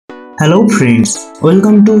Hello friends,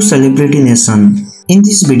 welcome to Celebrity Nation. In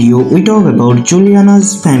this video, we talk about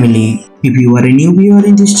Julianna's family. If you are a new viewer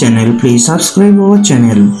in this channel, please subscribe our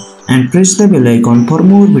channel and press the bell icon for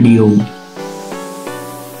more video.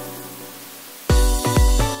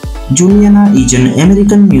 Julianna is an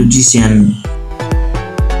American musician.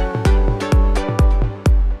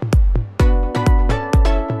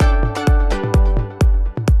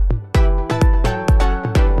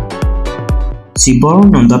 She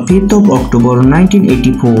born on the 5th of October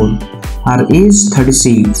 1984. Her age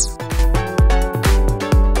 36.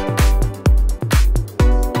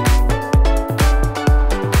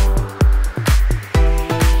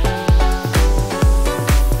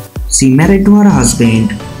 She married to her husband,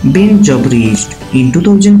 Blaise Zobrist, in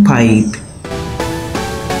 2005.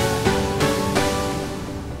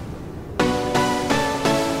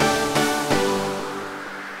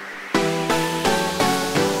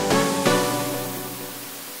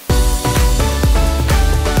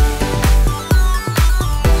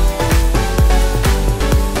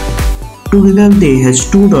 Together they have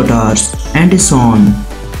two daughters and a son.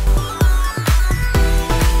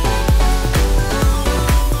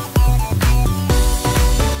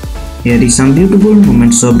 Here is some beautiful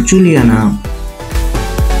moments of Julianna.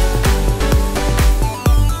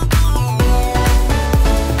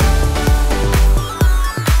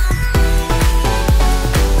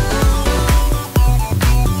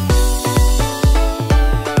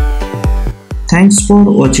 Thanks for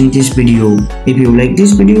watching this video. If you like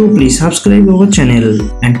this video, please subscribe our channel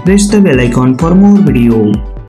and press the bell icon for more video.